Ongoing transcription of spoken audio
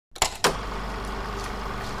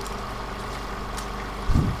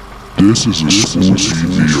This is a School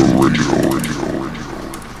TV original.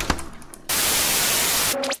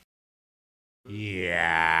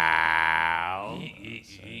 Yeah.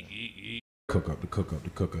 Cookup, the cookup, the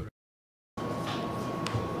cookup.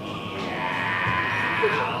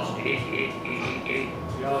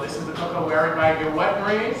 Yo, this is the Cookup where everybody get what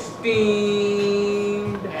brains?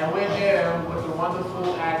 Steamed. And we're here with the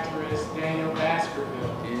wonderful actress, Danielle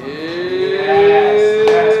Baskerville.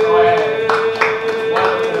 Yes, go ahead.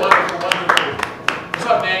 Wonderful. What's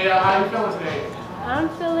up, Danielle? How you feeling today? I'm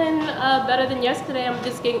feeling better than yesterday. I'm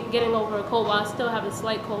just getting over a cold. Well, I still have a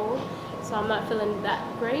slight cold, so I'm not feeling that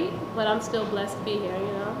great, but I'm still blessed to be here,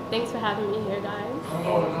 you know. Thanks for having me here, guys.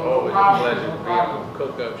 Always a pleasure to be on the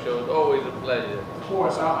Cookup show. It's always a pleasure. Of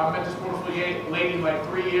course. I met this beautiful lady like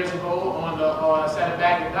 3 years ago on the Set It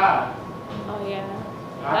Back and Die. Oh, yeah.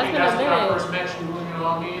 I think that's when I first met you, you know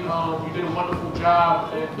what I mean? You did a wonderful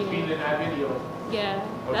job at being in that video. Yeah,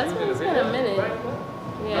 that's been a minute.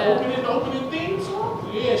 Yeah. The opening theme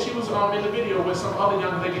song? Yeah, she was in the video with some other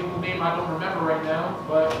young lady whose name I don't remember right now,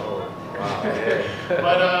 but... Wow, yeah.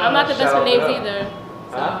 But I'm not the best with names either.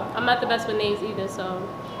 So Huh? I'm not the best with names either, so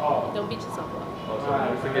don't beat yourself up. Oh, so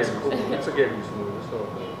we forgive you, Smooth. It's all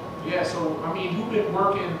good. Yeah, so, I mean, you've been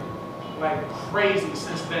working like crazy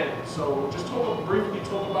since then. So just briefly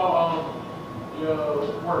talk about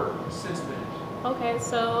your work since then. Okay,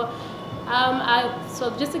 so so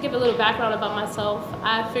just to give a little background about myself,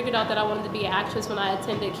 I figured out that I wanted to be an actress when I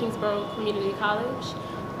attended Kingsborough Community College.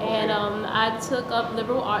 And I took up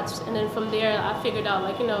liberal arts, and then from there I figured out,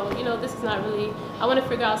 like, you know, this is not really, I want to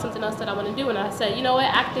figure out something else that I want to do. And I said, you know what,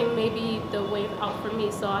 acting may be the way out for me.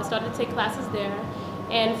 So I started to take classes there.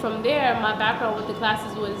 And from there, my background with the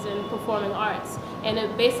classes was in performing arts. And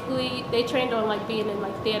it basically, they trained on like being in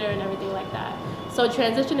like theater and everything like that. So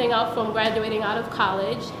transitioning out from graduating out of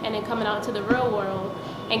college and then coming out to the real world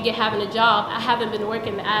and having a job, I haven't been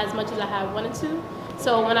working as much as I had wanted to.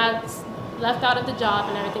 So when I left out of the job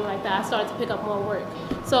and everything like that, I started to pick up more work.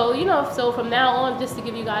 So, you know, so from now on, just to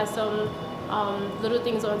give you guys some little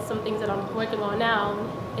things on some things that I'm working on now,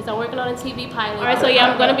 is I'm working on a TV pilot. All right, so yeah,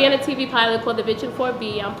 I'm going to be in a TV pilot called The Vision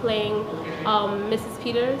 4B. I'm playing Mrs.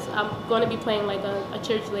 Peters. I'm going to be playing like a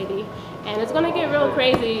church lady. And it's going to get real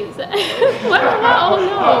crazy. What? Oh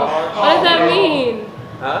no, what does that mean?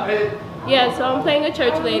 Huh? Yeah, so I'm playing a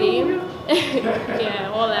church lady.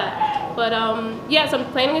 Yeah, all that. But yeah, so I'm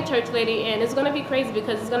playing a church lady, and it's gonna be crazy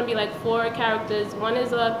because it's gonna be like 4 characters. One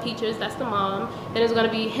is Peaches, that's the mom. Then it's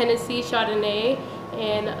gonna be Hennessy, Chardonnay,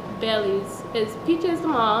 and Bailey's. Is Peaches the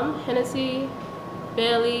mom, Hennessy,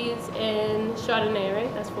 Bailey's, and Chardonnay,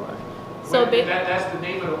 right? That's 4. So that's the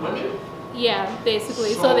name of the women? Yeah,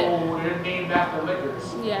 basically. So they're named after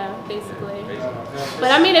liquors. Yeah, basically. But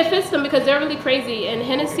I mean, it fits them because they're really crazy. And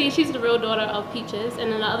Hennessy, she's the real daughter of Peaches, and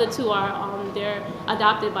then the other 2 are they're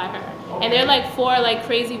adopted by her. Okay. And they're like 4 like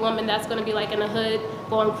crazy women that's gonna be like in the hood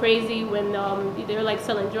going crazy when they're like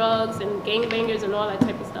selling drugs and gangbangers and all that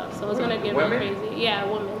type of stuff. So it's gonna get real crazy. Yeah,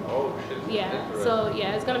 women. Oh shit. Yeah. So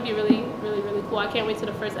yeah, it's gonna be really, really, really cool. I can't wait till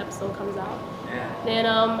the first episode comes out. Yeah. Then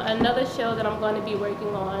another show that I'm going to be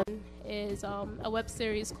working on is a web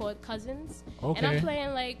series called Cousins. Okay. And I'm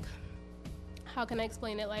playing like, how can I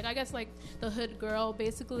explain it? Like, I guess like the hood girl,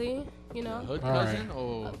 basically, you know? Hood cousin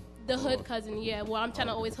or? The hood cousin, yeah. Well, I'm trying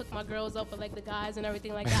to always hook my girls up with like the guys and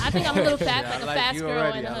everything like that. I think I'm a little fat, like a fast girl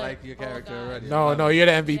already. in the hood. I like your character already. No, you're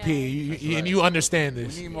the MVP. Yeah. And you understand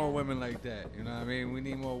this. We need more women like that. You know what I mean? We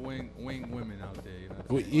need more wing women out there. You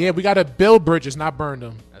know. Yeah, we got to build bridges, not burn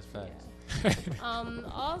them. That's facts.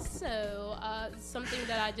 Also, something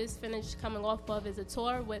that I just finished coming off of is a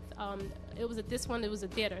tour with, it was a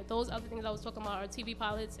theater. Those other things I was talking about are TV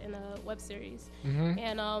pilots and a web series. Mm-hmm.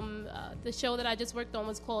 And the show that I just worked on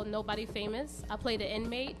was called Nobody Famous. I played an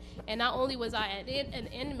inmate, and not only was I an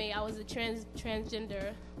inmate, I was a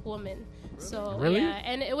transgender woman. So really? Yeah,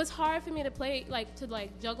 and it was hard for me to play, to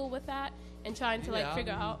juggle with that and trying to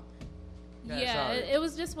figure out. Yeah, it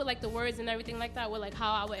was just with like the words and everything like that, with like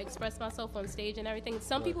how I would express myself on stage and everything.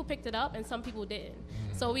 Some people picked it up and some people didn't.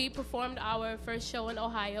 So we performed our first show in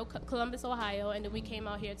Ohio, Columbus, Ohio, and then we came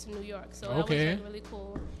out here to New York. So that was like really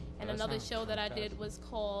cool. And another show that I did was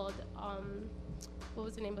called, what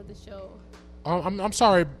was the name of the show? I'm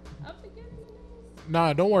sorry. I'm forgetting the name.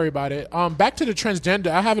 Nah, don't worry about it. Back to the transgender.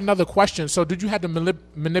 I have another question. So did you have to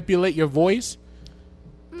manipulate your voice?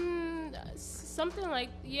 Something like,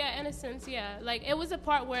 yeah, in a sense, yeah. Like, it was a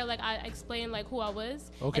part where, like, I explained, like, who I was.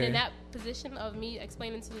 Okay. And in that position of me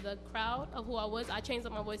explaining to the crowd of who I was, I changed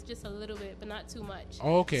up my voice just a little bit, but not too much.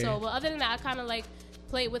 Okay. So, but other than that, I kind of, like,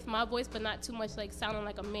 play with my voice, but not too much like sounding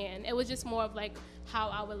like a man. It was just more of like how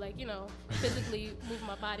I would like, physically move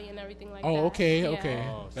my body and everything like that. Oh, okay, Yeah. okay.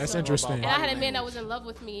 Oh, That's so interesting. And I had a man that was in love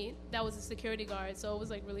with me that was a security guard, so it was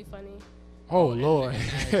like really funny. Oh, Lord.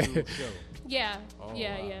 Yeah, Oh,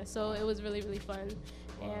 yeah, wow. yeah. So it was really, really fun.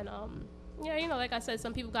 And yeah, like I said,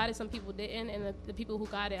 some people got it, some people didn't, and the people who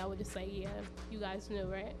got it, I would just say, yeah, you guys knew,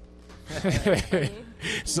 right?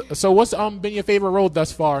 So what's been your favorite role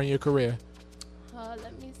thus far in your career?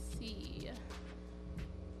 Let me see.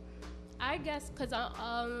 I guess because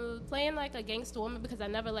I'm playing like a gangster woman because I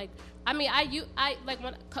never like. I mean, I like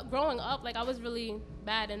when growing up, like I was really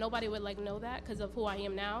bad and nobody would like know that because of who I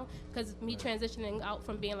am now. Because me transitioning out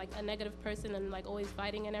from being like a negative person and like always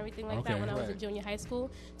fighting and everything like that when I was in junior high school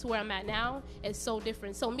to where I'm at now is so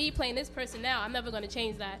different. So me playing this person now, I'm never going to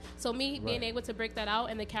change that. So me being able to break that out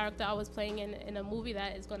and the character I was playing in a movie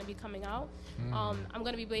that is going to be coming out, I'm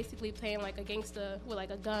going to be basically playing like a gangster with like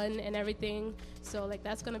a gun and everything. So like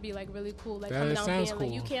that's going to be like really cool. Like coming out being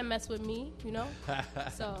like, you can't mess with me,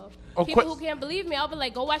 So people who can't believe me, I'll be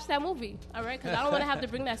like, go watch that movie, all right? Because I don't want to have to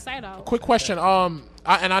bring that side out. Quick question.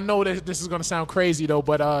 I know that this is gonna sound crazy though,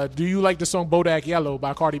 but do you like the song "Bodak Yellow"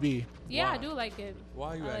 by Cardi B? Yeah, I do like it. Why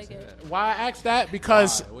are you asking that? Why I asked that?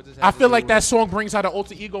 Because Why? What does that I have to feel do like that with- song brings out an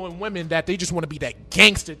alter ego in women that they just want to be that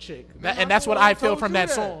gangster chick, and that's what I feel from that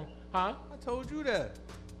song. Huh? I told you that.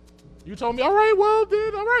 You told me, all right, well,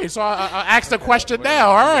 then, all right. So I asked the question now.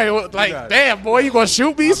 All right, well, like, damn, boy, you gonna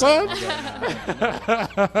shoot me, son? Ain't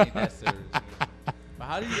that serious. But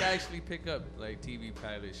how do you actually pick up like TV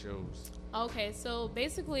pilot shows? Okay, so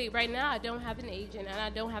basically right now I don't have an agent and I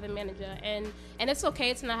don't have a manager, and it's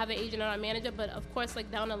okay to not have an agent or a manager, but of course like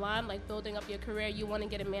down the line, like building up your career, you want to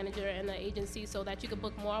get a manager and an agency so that you can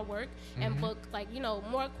book more work and book like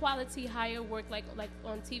more quality, higher work like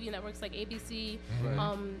on TV networks like ABC,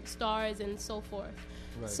 Stars, and so forth.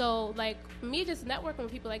 Right. So like me just networking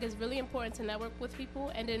with people, like it's really important to network with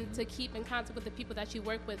people and then to keep in contact with the people that you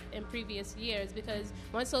worked with in previous years, because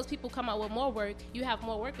once those people come out with more work, you have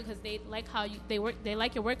more work because they like how they work, they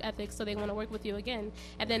like your work ethic, so they want to work with you again.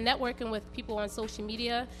 And then networking with people on social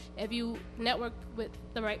media, if you network with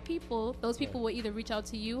the right people, those people will either reach out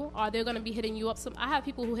to you or they're going to be hitting you up. I have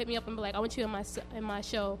people who hit me up and be like, I want you in my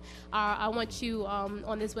show, or I want you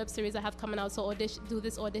on this web series I have coming out, so do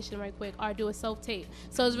this audition right quick, or do a self-tape.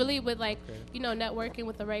 So it's really with like networking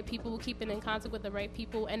with the right people, keeping in contact with the right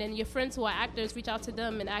people, and then your friends who are actors, reach out to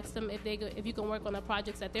them and ask them if you can work on the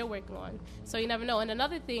projects that they're working on. So you never know. And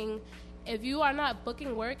another thing, if you are not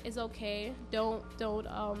booking work, it's okay. Don't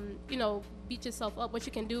beat yourself up. What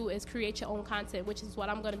you can do is create your own content, which is what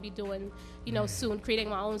I'm going to be doing, soon, creating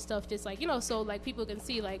my own stuff, just like, so like people can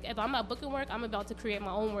see, like if I'm not booking work, I'm about to create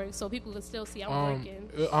my own work so people can still see I'm working.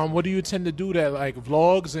 What do you tend to do that, like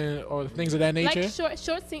vlogs or things of that nature?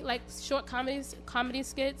 Like short comedy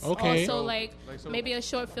skits. Okay. Also like maybe a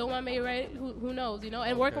short film I may write, who knows,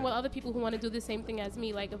 and working with other people who want to do the same thing as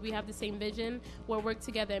me. Like if we have the same vision, we'll work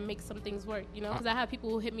together and make some things work, because I have people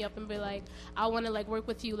who hit me up and be like, I want to like work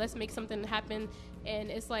with you, let's make something happen. And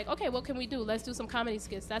it's like, okay, what can we do? Let's do some comedy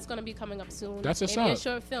skits. That's going to be coming up soon. That's maybe a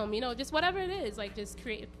short film, just whatever it is, like just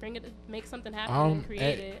bring it, make something happen and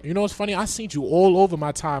create it. You know what's funny? I seen you all over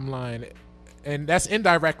my timeline, and that's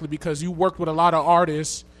indirectly because you worked with a lot of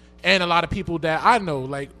artists and a lot of people that I know.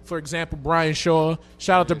 Like for example, Brian Shaw.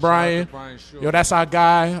 Shout out to Brian. Yo, that's our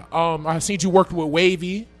guy. I seen you worked with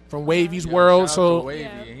Wavy from Wavy's World. So Wavy,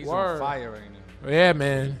 and he's on fire right now. Yeah,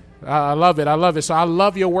 man. I love it. So I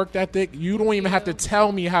love your work ethic. You don't even have to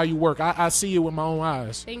tell me how you work. I see it with my own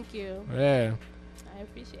eyes. Thank you. Yeah. I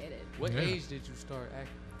appreciate it. What age did you start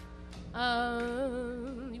acting?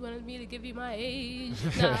 You wanted me to give you my age?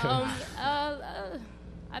 I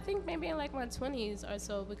think maybe in like my 20s or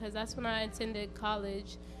so, because that's when I attended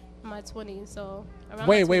college in my 20s. So around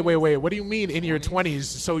wait. What do you mean in your 20s?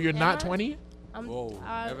 So you're not 20? Whoa.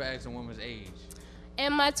 Never asked a woman's age.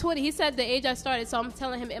 In my 20s, he said the age I started, so I'm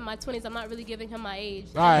telling him in my 20s. I'm not really giving him my age.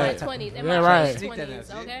 All right. In my 20s. In yeah, my right.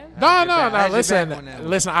 20s, okay? No.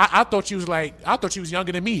 Listen. I thought you was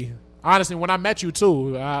younger than me. Honestly, when I met you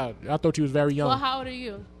too, I thought you was very young. Well, how old are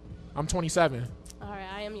you? I'm 27. All right,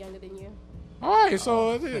 I am younger than you. All right,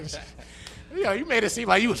 so you made it seem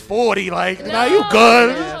like you was 40. Like, no, you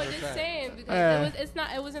good. No, just saying.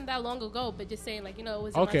 It wasn't that long ago, but just saying, like, you know, it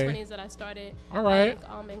was Okay. in my 20s that I started. All right.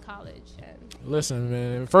 Like, in college. And Listen,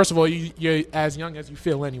 man. First of all, you're as young as you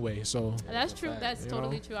feel anyway. So that's true. That's You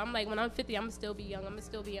totally know? true. I'm like, when I'm 50, I'm gonna still be young. I'm gonna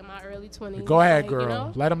still be in my early 20s. go ahead, like, girl. You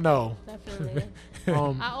know? Let them know. Definitely.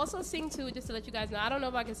 Um, I also sing too, just to let you guys know. I don't know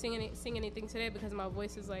if I can sing anything today because my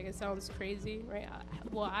voice is like, it sounds crazy, right?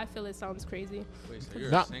 I feel it sounds crazy. Wait, so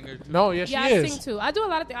you're no, a singer too? no, yes, Yeah, she I is. sing too. I do a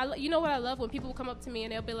lot of things. You know what I love when people come up to me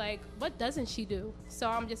and they'll be like, "What doesn't she do?" So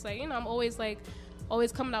I'm just like, you know, I'm always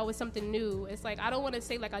coming out with something new. It's like I don't want to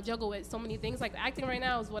say like I juggle with so many things. Like acting right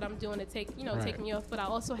now is what I'm doing to take me off. But I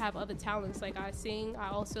also have other talents. Like I sing. I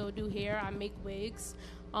also do hair. I make wigs.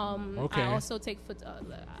 Okay. I also take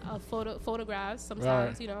photographs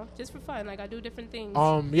sometimes. You know, just for fun. Like I do different things.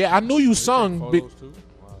 Yeah, I knew you sung. Photos too?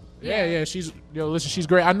 Wow. Yeah. She's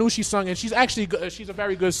great. I knew she sung, and she's actually good. She's a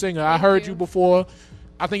very good singer. I heard you before.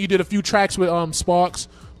 I think you did a few tracks with Sparks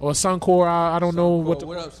or Suncore. I don't know what.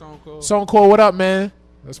 What up, Suncore? Suncore, what up, man?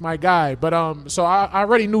 That's my guy. But so I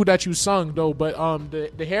already knew that you sung though. But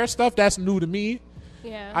the hair stuff, that's new to me.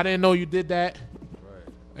 Yeah. I didn't know you did that, Right.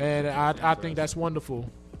 and I think that's wonderful.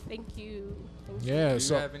 Thank you. Thank you. Yeah. Do you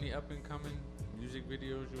So have any up and coming music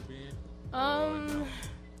videos you'll be in?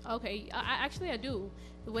 Okay, I do.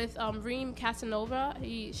 With Reem Casanova,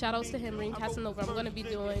 shout outs to him, Reem Casanova. I'm gonna be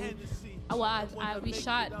doing. We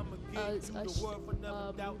shot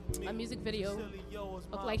a music video.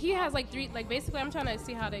 Like he has like three. Like basically, I'm trying to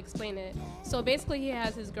see how to explain it. So basically, he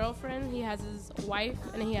has his girlfriend, he has his wife,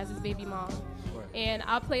 and then he has his baby mom. And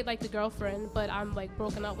I played like the girlfriend, but I'm like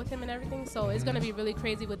broken up with him and everything. So it's gonna be really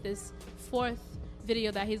crazy with this fourth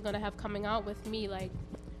video that he's gonna have coming out with me, like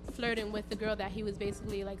flirting with the girl that he was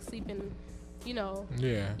basically like sleeping, you know.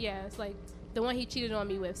 Yeah, it's like the one he cheated on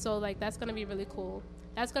me with. So like that's gonna be really cool.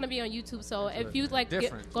 That's gonna be on YouTube. So if you like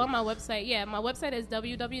go on my website. Yeah, my website is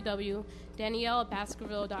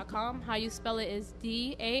www.daniellebaskerville.com. How you spell it is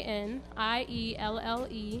DANIELLE,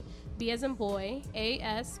 B as in boy,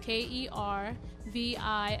 ASKERVILLE.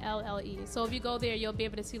 So if you go there, you'll be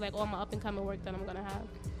able to see like all my up and coming work that I'm gonna have.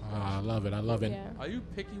 I love it. Yeah. Are you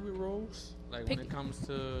picky with roles? Like when it comes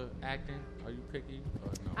to acting, are you picky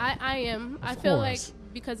or no? I am. I feel like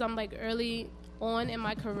because I'm like early on in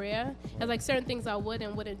my career, there's like certain things I would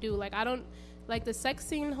and wouldn't do. Like I don't like the sex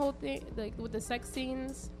scene whole thing. Like with the sex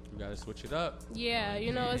scenes. You gotta switch it up. Yeah,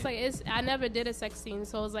 you know, it's like I never did a sex scene,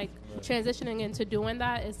 so it's like transitioning into doing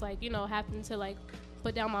that is like, you know, having to like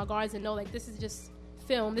put down my guards and know like this is just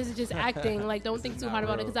film, this is just acting. Like don't think too hard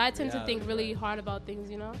about it because I tend to think really hard about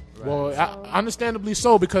things, you know. Well, understandably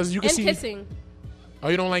so because you can see kissing. Oh,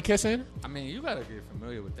 you don't like kissing? I mean, you gotta get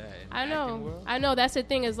familiar with that. I know. That's the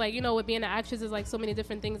thing is like, you know, with being an actress, is like so many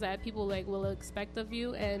different things that people like will expect of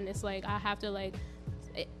you, and it's like I have to like.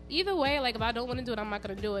 Either way, like if I don't want to do it, I'm not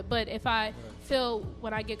gonna do it. But if I feel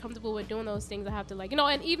when I get comfortable with doing those things, I have to like, you know,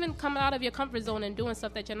 and even coming out of your comfort zone and doing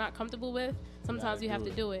stuff that you're not comfortable with, sometimes you have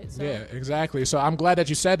to do it. So. Yeah, exactly. So I'm glad that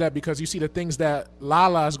you said that because you see the things that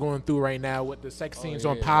Lala's going through right now with the sex scenes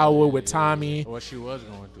on Power with Tommy. What she was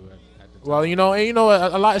going through at the time. Well, you know, and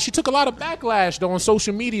a lot. She took a lot of backlash though on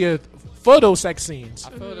social media for those sex scenes. I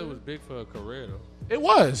felt it was big for her career though. It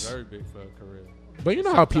was Very big for her career. But you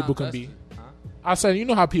know how people can be. I said, you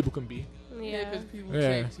know how people can be. Yeah, because people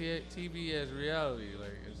take TV as reality, like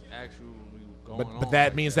it's actually going on. But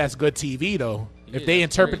that means that's good TV, though. Yeah, if they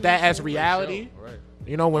interpret that as reality, right.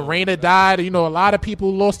 You know, when Raina died, you know, a lot of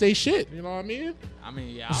people lost their shit. You know what I mean? I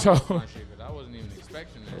mean, yeah, I lost my shit because I wasn't even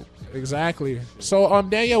expecting that. Exactly. So,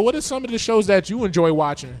 Danielle, what are some of the shows that you enjoy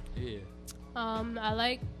watching? Yeah. I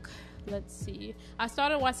like. Let's see. I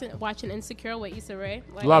started watching Insecure with Issa Rae.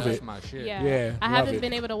 Like, love it. That's my shit. Yeah. I haven't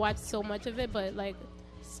been able to watch so much of it, but like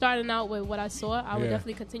starting out with what I saw, I would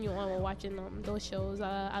definitely continue on with watching those shows.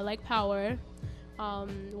 I like Power.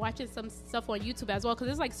 Watching some stuff on YouTube as well because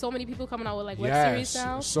there's like so many people coming out with like web series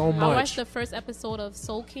now. So much. I watched the first episode of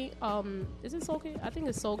Soul King. Is it Soul King? I think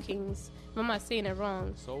it's Soul Kings. If I'm not saying it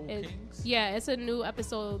wrong. Soul Kings? Yeah, it's a new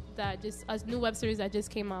episode a new web series that just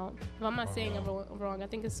came out. If I'm not saying it wrong, I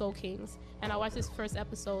think it's Soul Kings. And I watched this first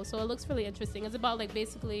episode, so it looks really interesting. It's about like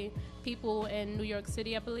basically people in New York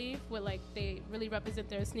City, I believe, where like they really represent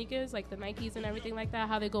their sneakers, like the Nikes and everything like that.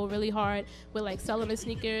 How they go really hard with like selling the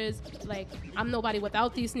sneakers. Like I'm nobody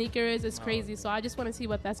without these sneakers. It's crazy. So I just want to see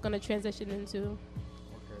what that's going to transition into.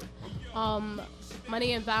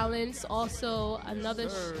 Money and Violence, also another.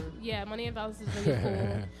 Money and Violence is really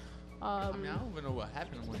cool. I mean, I don't even know what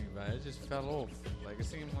happened to Money and Violence. It just fell off. Like it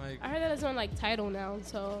seemed like. I heard that it's on like Tidal now.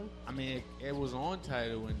 So. I mean, it was on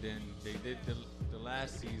Tidal, and then they did the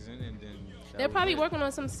last season, and then They're probably working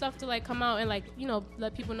on some stuff to like come out and like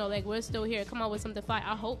let people know like we're still here. Come out with something fire.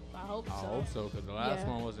 I hope so. I hope so, because the last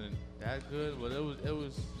one wasn't that good, but it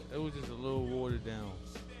was just a little watered down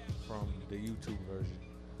from the YouTube version.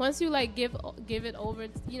 Once you like give it over,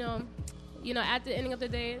 at the ending of the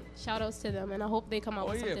day, shout outs to them, and I hope they come out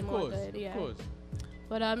with something more good. Yeah, of course.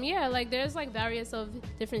 But like there's like various of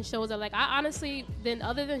different shows that like I honestly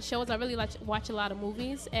other than shows I really like watch a lot of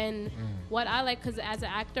movies, and what I like, because as an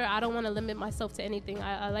actor I don't want to limit myself to anything.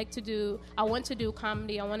 I want to do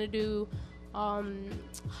comedy, I want to do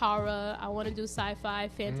horror, I want to do sci-fi,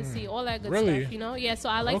 fantasy, all that good stuff, yeah, so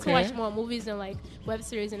I like to watch more movies and like web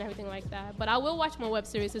series and everything like that, but I will watch more web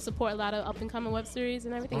series to support a lot of up and coming web series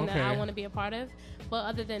and everything that I want to be a part of. But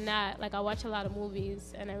other than that, like I watch a lot of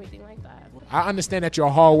movies and everything like that. I understand that you're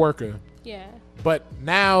a hard worker, but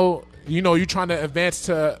now you're trying to advance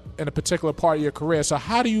in a particular part of your career, so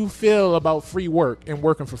how do you feel about free work and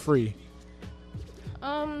working for free?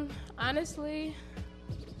 Honestly,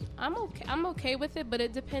 I'm okay with it, but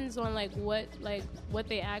it depends on like what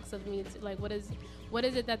they ask of me. Like what is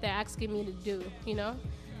it that they're asking me to do,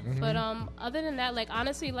 But other than that, like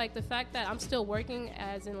honestly, like the fact that I'm still working,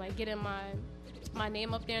 as in like getting my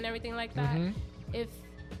name up there and everything like that.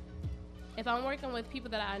 If I'm working with people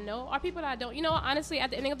that I know or people that I don't, honestly,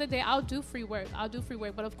 at the end of the day, I'll do free work.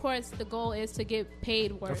 But of course, the goal is to get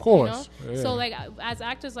paid work. Of course. Yeah. So like as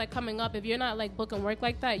actors, like coming up, if you're not like booking work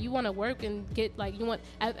like that, you want to work and get like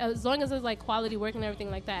as long as it's like quality work and everything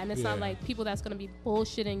like that, and it's not like people that's gonna be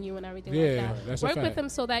bullshitting you and everything like that. That's work with them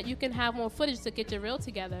so that you can have more footage to get your reel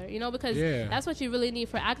together. Because that's what you really need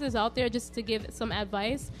for actors out there. Just to give some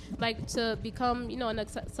advice, like to become a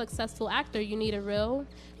successful actor, you need a reel,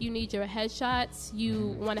 you need your headshots,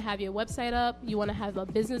 you want to have your website up, you want to have a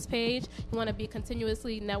business page, you want to be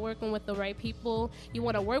continuously networking with the right people, you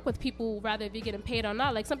want to work with people rather if you're getting paid or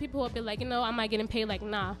not. Like some people will be like, am I getting paid? Like,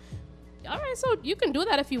 nah. All right, so you can do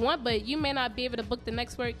that if you want, but you may not be able to book the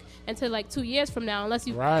next work until like 2 years from now, unless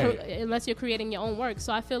you're creating your own work.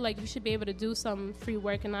 So I feel like you should be able to do some free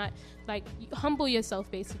work and not like humble yourself,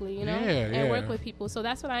 basically, and work with people. So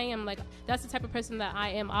that's what I am. Like that's the type of person that I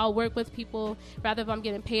am. I'll work with people rather if I'm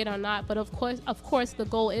getting paid or not. But of course, the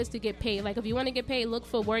goal is to get paid. Like if you want to get paid, look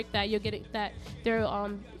for work that you're getting, that they're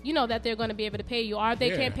that they're going to be able to pay you. Or if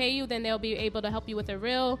they can't pay you, then they'll be able to help you with a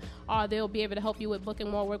reel, or they'll be able to help you with booking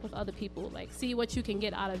more work with other people. Like see what you can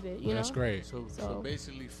get out of it. That's great. So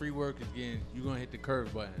basically, free work again. You're gonna hit the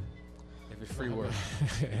curve button if it's free work.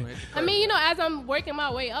 I mean, as I'm working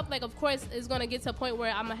my way up, like of course it's gonna get to a point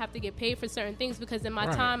where I'm gonna have to get paid for certain things, because then my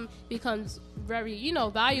time becomes very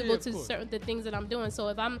valuable to the things that I'm doing. So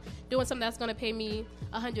if I'm doing something that's gonna pay me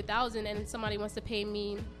 $100,000 and somebody wants to pay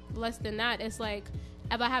me less than that, it's like,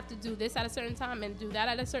 if I have to do this at a certain time and do that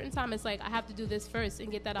at a certain time, it's like I have to do this first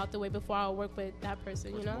and get that out the way before I work with that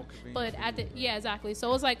person, But exactly.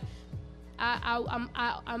 So it's like I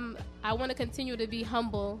want to continue to be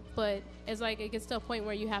humble, but it's like it gets to a point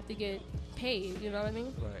where you have to get paid. You know what I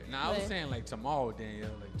mean? Right. Now I was saying like tomorrow,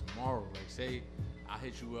 Danielle. Like tomorrow, like say I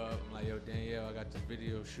hit you up. I'm like, yo, Danielle, I got this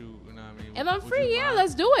video shoot. You know what I mean? If I'm free,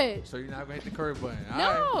 let's do it. So you're not gonna hit the curve button?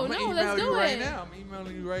 No, let's do it right now. I'm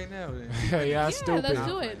emailing you right now. Stupid. Let's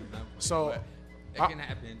do it. So it can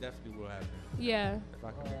happen. It definitely will happen. Yeah. If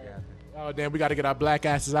I can make it happen. Oh, damn, we got to get our black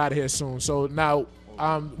asses out of here soon. So now,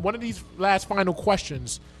 one of these last final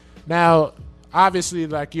questions. Now, obviously,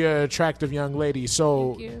 like you're an attractive young lady.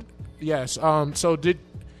 So, thank you. Yes. So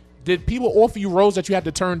did people offer you roles that you had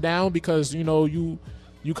to turn down because you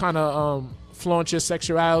kind of flaunt your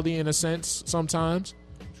sexuality in a sense sometimes?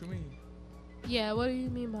 What you mean? Yeah. What do you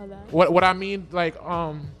mean by that? What I mean, like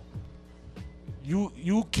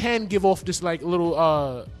you can give off this like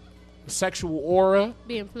little sexual aura.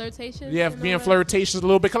 Being flirtatious. Yeah, being flirtatious a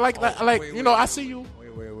little bit. Like I see you.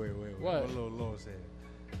 Wait. What little said?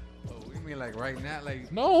 Oh, you mean like right now?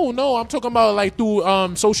 Like no, I'm talking about like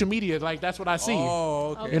through social media. Like that's what I see.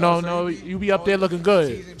 Oh, okay. You be up there looking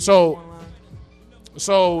good. So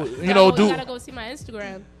you gotta go see my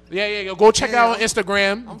Instagram. Yeah. Go check out on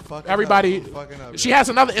Instagram. I'm fucking everybody. Up, she has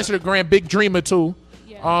another Instagram, Big Dreamer too.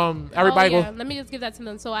 Yeah. Everybody go. Let me just give that to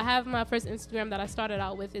them. So I have my first Instagram that I started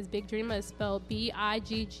out with is Big Dreamer. It's spelled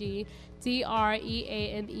BIGGDREAMERR,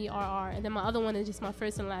 and then my other one is just my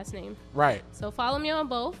first and last name. Right. So follow me on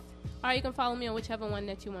both, or you can follow me on whichever one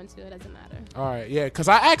that you want to. It doesn't matter. All right. Yeah. Because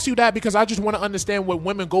I asked you that because I just want to understand what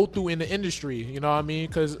women go through in the industry. You know what I mean?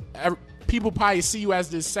 Because people probably see you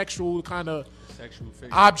as this sexual kind of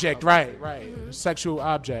object, right? Mm-hmm. Sexual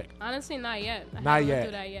object. Honestly, not yet. Not yet.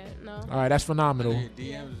 Do that yet. No. All right, that's phenomenal.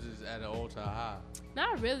 DMs is at an all-time high.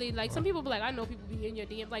 Not really. Like some people be like, I know people be in your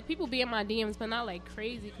DMs. Like people be in my DMs, but not like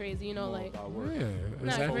crazy. You know, like not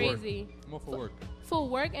exactly. crazy. More for work. For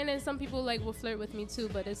work, and then some people like will flirt with me too.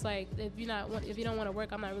 But it's like if you don't want to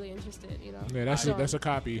work, I'm not really interested. You know. Yeah, that's a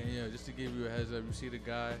copy. And yeah, just to give you a heads up, you see the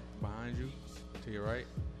guy behind you, to your right.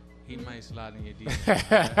 He might slide in your DMs.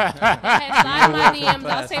 Slide in my DMs.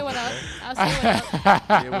 I'll say what up.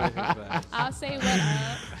 I'll say what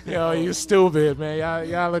up. Yo, you stupid, man.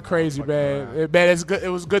 Y'all look crazy, man. Man, it's good. It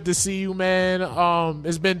was good to see you, man.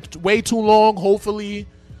 It's been way too long. Hopefully,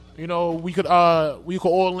 you know, we could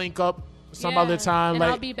all link up some other time. And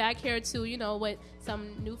like I'll be back here too, you know, with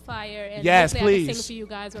some new fire. And yes, please. I can sing for you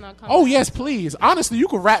guys when I come. Oh back. yes, please. Honestly, you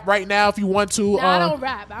can rap right now if you want to. Nah, I don't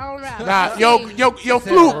rap. Nah, yo,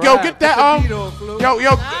 Fluke, yo, get that yo,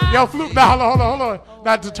 Fluke. Nah, hold on.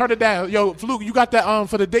 Nah, to turn it down. Yo, Fluke, you got that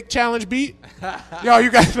for the Dick Challenge beat? Yo,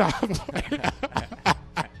 you got that.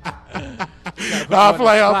 I'm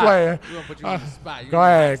playing. We're gonna put you on the spot. Go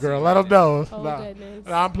ahead, girl. Let them know. Oh, goodness.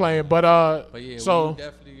 Nah, I'm playing, but yeah, so we'll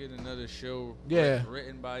definitely get another show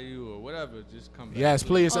written by you or whatever. Just come back. Yes,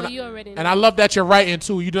 please. Oh, you already know. And I love that you're writing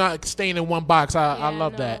too. You're not staying in one box. I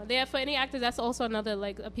love that. Yeah, for any actors, that's also another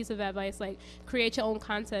like a piece of advice. Like create your own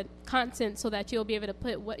content so that you'll be able to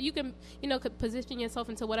put what you can, could position yourself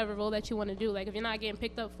into whatever role that you want to do. Like if you're not getting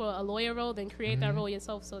picked up for a lawyer role, then create that role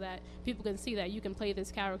yourself so that people can see that you can play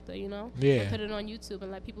this character. Yeah. And put it on YouTube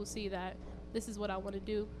and let people see that this is what I want to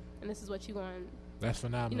do and this is what you want. That's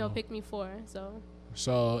phenomenal. Pick me for.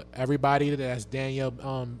 So everybody, that's Danielle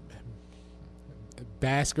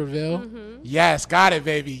Baskerville. Yes, got it,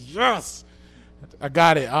 baby. Yes, I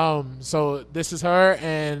got it. So this is her,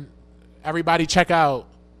 and everybody check out.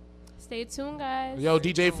 Stay tuned, guys. Yo,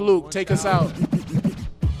 DJ Fluke, take us out.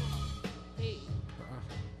 Hey.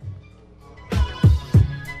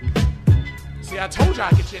 See, I told you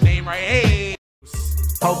I'd get your name right. Hey.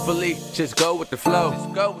 Hopefully, just go with the flow.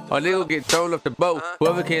 Or they gon' get thrown off the boat.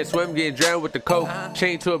 Whoever can't swim, getting drowned with the coke.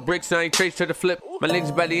 Chain to a brick, so I ain't trace to the flip. My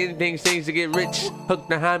niggas by the anything, things to get rich. Hook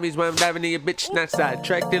the homies when I'm diving in your bitch. Not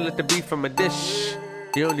sidetracked, then let the beef from a dish.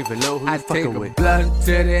 You don't even know who you're fucking with. Blunt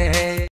to the head.